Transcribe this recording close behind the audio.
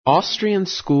Austrian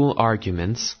School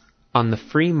Arguments on the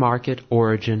Free Market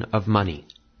Origin of Money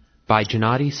by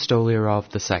Gennady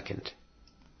Stoliarov II.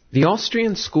 The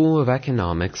Austrian School of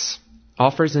Economics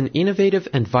offers an innovative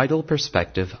and vital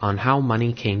perspective on how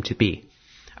money came to be,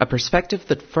 a perspective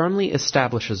that firmly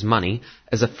establishes money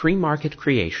as a free market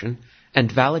creation and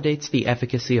validates the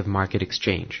efficacy of market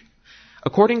exchange.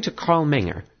 According to Karl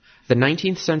Menger, the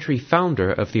 19th century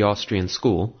founder of the Austrian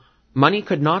school, money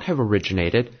could not have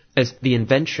originated as the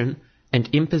invention and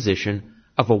imposition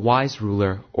of a wise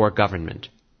ruler or government.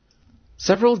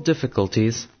 Several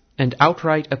difficulties and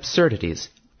outright absurdities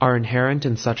are inherent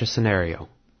in such a scenario.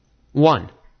 1.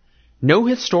 No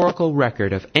historical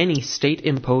record of any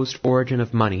state-imposed origin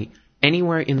of money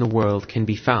anywhere in the world can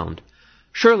be found.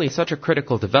 Surely such a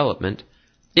critical development,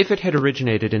 if it had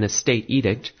originated in a state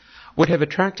edict, would have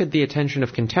attracted the attention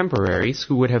of contemporaries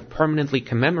who would have permanently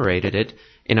commemorated it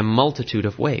in a multitude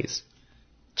of ways.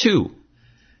 2.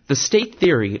 The state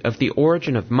theory of the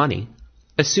origin of money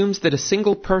assumes that a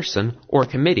single person or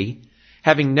committee,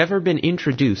 having never been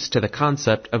introduced to the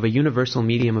concept of a universal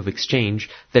medium of exchange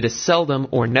that is seldom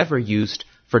or never used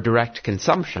for direct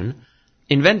consumption,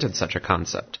 invented such a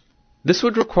concept. This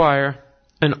would require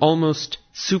an almost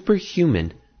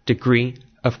superhuman degree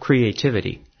of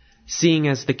creativity, seeing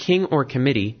as the king or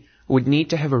committee would need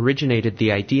to have originated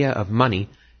the idea of money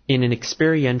in an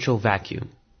experiential vacuum.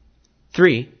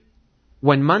 3.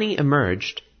 When money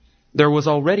emerged, there was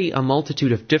already a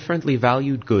multitude of differently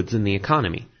valued goods in the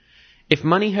economy. If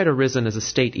money had arisen as a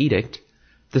state edict,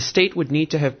 the state would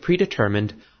need to have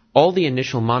predetermined all the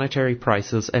initial monetary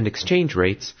prices and exchange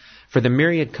rates for the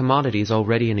myriad commodities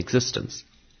already in existence.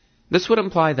 This would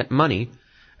imply that money,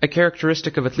 a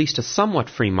characteristic of at least a somewhat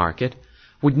free market,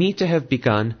 would need to have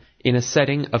begun in a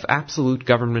setting of absolute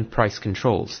government price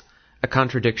controls, a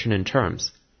contradiction in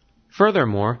terms.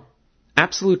 Furthermore,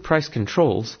 absolute price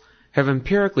controls have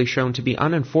empirically shown to be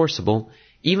unenforceable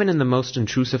even in the most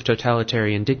intrusive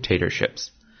totalitarian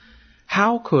dictatorships.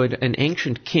 How could an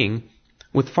ancient king,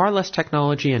 with far less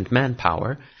technology and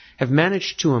manpower, have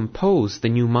managed to impose the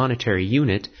new monetary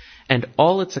unit and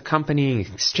all its accompanying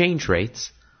exchange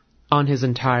rates on his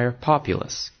entire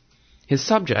populace? His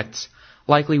subjects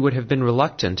likely would have been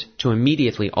reluctant to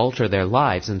immediately alter their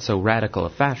lives in so radical a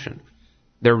fashion.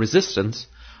 Their resistance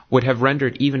would have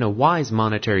rendered even a wise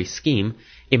monetary scheme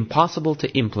impossible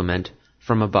to implement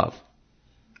from above.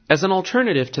 As an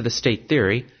alternative to the state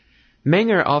theory,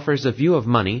 Menger offers a view of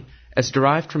money as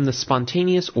derived from the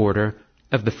spontaneous order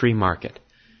of the free market.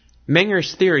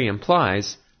 Menger's theory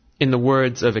implies, in the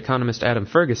words of economist Adam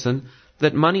Ferguson,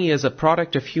 that money is a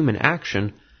product of human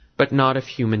action, but not of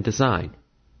human design.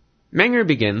 Menger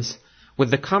begins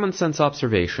with the common-sense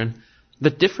observation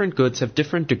that different goods have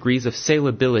different degrees of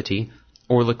salability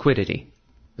or liquidity.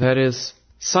 That is,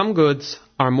 some goods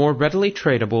are more readily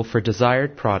tradable for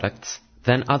desired products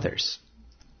than others.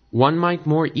 One might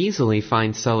more easily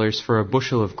find sellers for a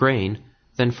bushel of grain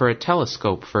than for a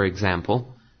telescope, for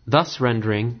example, thus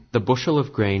rendering the bushel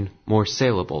of grain more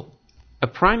saleable. A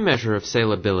prime measure of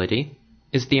salability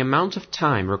is the amount of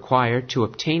time required to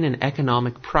obtain an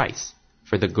economic price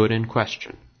for the good in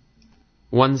question.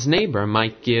 One's neighbor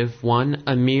might give one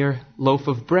a mere loaf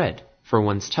of bread for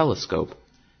one's telescope,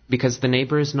 because the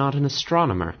neighbor is not an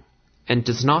astronomer and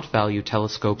does not value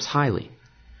telescopes highly.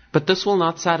 But this will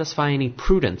not satisfy any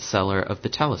prudent seller of the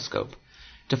telescope.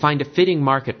 To find a fitting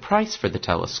market price for the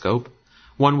telescope,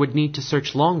 one would need to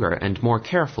search longer and more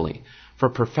carefully for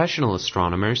professional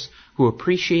astronomers who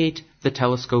appreciate the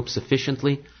telescope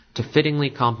sufficiently to fittingly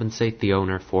compensate the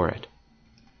owner for it.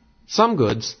 Some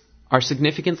goods are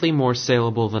significantly more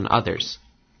saleable than others,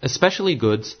 especially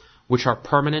goods which are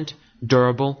permanent,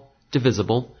 durable,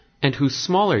 divisible, and whose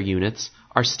smaller units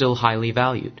are still highly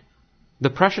valued. The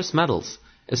precious metals,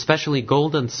 especially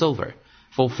gold and silver,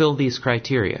 fulfill these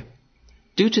criteria.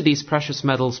 Due to these precious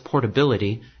metals'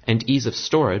 portability and ease of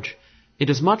storage, it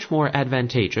is much more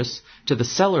advantageous to the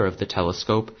seller of the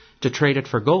telescope to trade it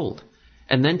for gold,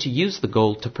 and then to use the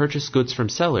gold to purchase goods from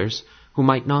sellers who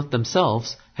might not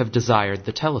themselves have desired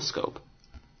the telescope.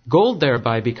 Gold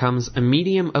thereby becomes a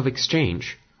medium of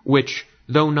exchange, which,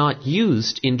 though not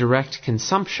used in direct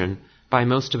consumption by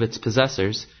most of its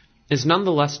possessors, is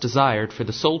nonetheless desired for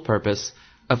the sole purpose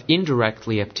of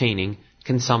indirectly obtaining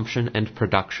consumption and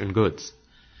production goods.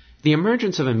 The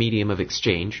emergence of a medium of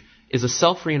exchange is a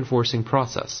self-reinforcing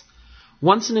process.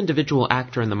 Once an individual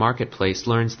actor in the marketplace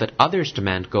learns that others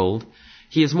demand gold,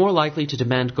 he is more likely to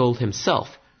demand gold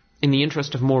himself, in the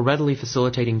interest of more readily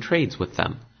facilitating trades with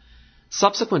them.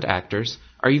 Subsequent actors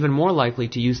are even more likely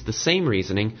to use the same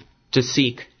reasoning to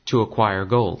seek to acquire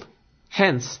gold.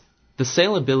 Hence, the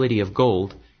salability of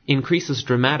gold increases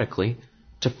dramatically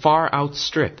to far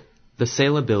outstrip the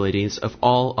saleabilities of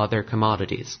all other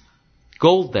commodities.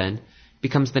 Gold, then,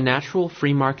 becomes the natural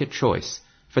free market choice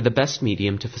for the best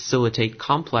medium to facilitate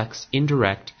complex,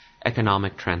 indirect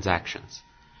economic transactions.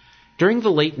 During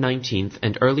the late 19th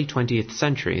and early 20th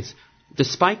centuries,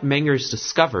 despite Menger's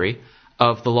discovery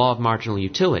of the law of marginal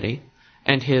utility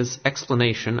and his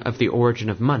explanation of the origin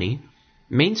of money,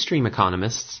 mainstream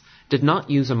economists did not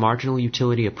use a marginal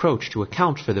utility approach to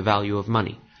account for the value of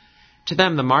money. To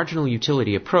them, the marginal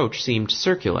utility approach seemed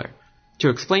circular. To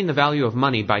explain the value of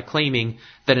money by claiming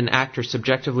that an actor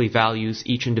subjectively values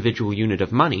each individual unit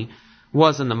of money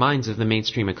was, in the minds of the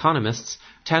mainstream economists,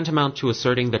 tantamount to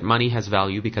asserting that money has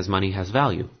value because money has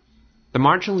value. The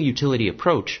marginal utility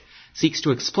approach seeks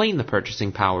to explain the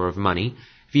purchasing power of money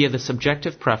via the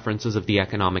subjective preferences of the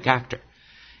economic actor.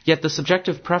 Yet the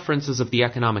subjective preferences of the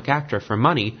economic actor for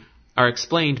money are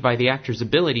explained by the actor's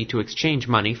ability to exchange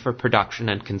money for production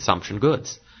and consumption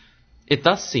goods. It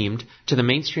thus seemed to the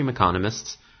mainstream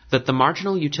economists that the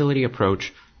marginal utility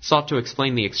approach sought to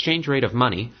explain the exchange rate of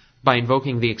money by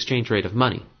invoking the exchange rate of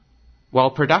money.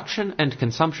 While production and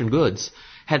consumption goods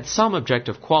had some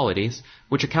objective qualities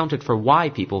which accounted for why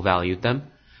people valued them,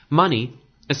 money,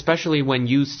 especially when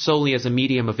used solely as a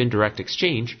medium of indirect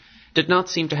exchange, did not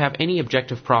seem to have any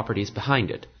objective properties behind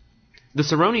it.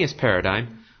 This erroneous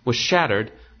paradigm was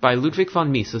shattered by Ludwig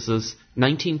von Mises's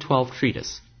 1912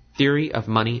 treatise, Theory of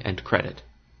Money and Credit.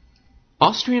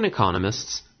 Austrian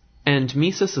economists, and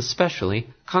Mises especially,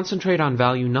 concentrate on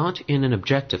value not in an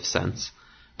objective sense,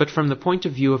 but from the point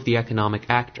of view of the economic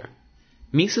actor.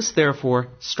 Mises, therefore,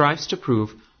 strives to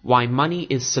prove why money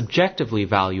is subjectively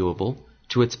valuable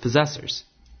to its possessors.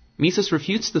 Mises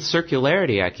refutes the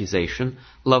circularity accusation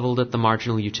leveled at the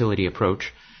marginal utility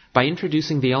approach by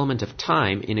introducing the element of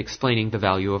time in explaining the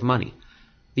value of money.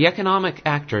 The economic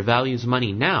actor values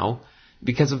money now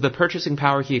because of the purchasing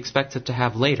power he expects it to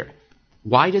have later.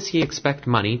 Why does he expect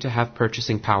money to have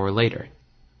purchasing power later?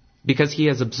 Because he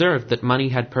has observed that money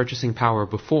had purchasing power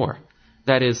before.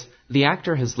 That is, the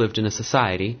actor has lived in a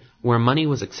society where money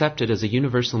was accepted as a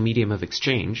universal medium of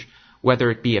exchange, whether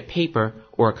it be a paper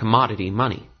or a commodity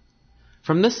money.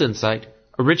 From this insight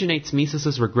originates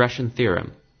Mises's regression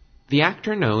theorem. The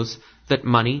actor knows that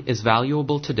money is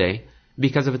valuable today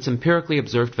because of its empirically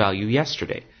observed value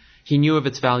yesterday. He knew of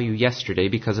its value yesterday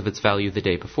because of its value the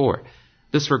day before.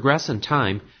 This regress in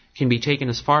time can be taken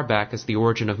as far back as the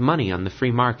origin of money on the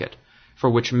free market, for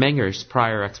which Menger's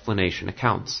prior explanation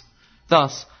accounts.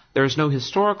 Thus, there is no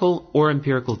historical or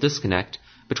empirical disconnect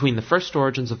between the first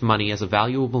origins of money as a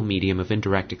valuable medium of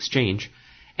indirect exchange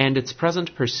and its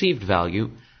present perceived value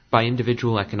by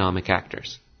individual economic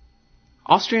actors.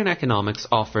 Austrian economics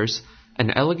offers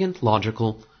an elegant,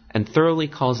 logical, and thoroughly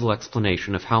causal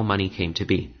explanation of how money came to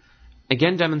be,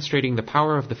 again demonstrating the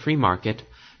power of the free market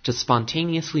to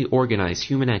spontaneously organize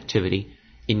human activity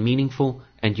in meaningful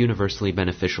and universally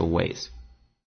beneficial ways.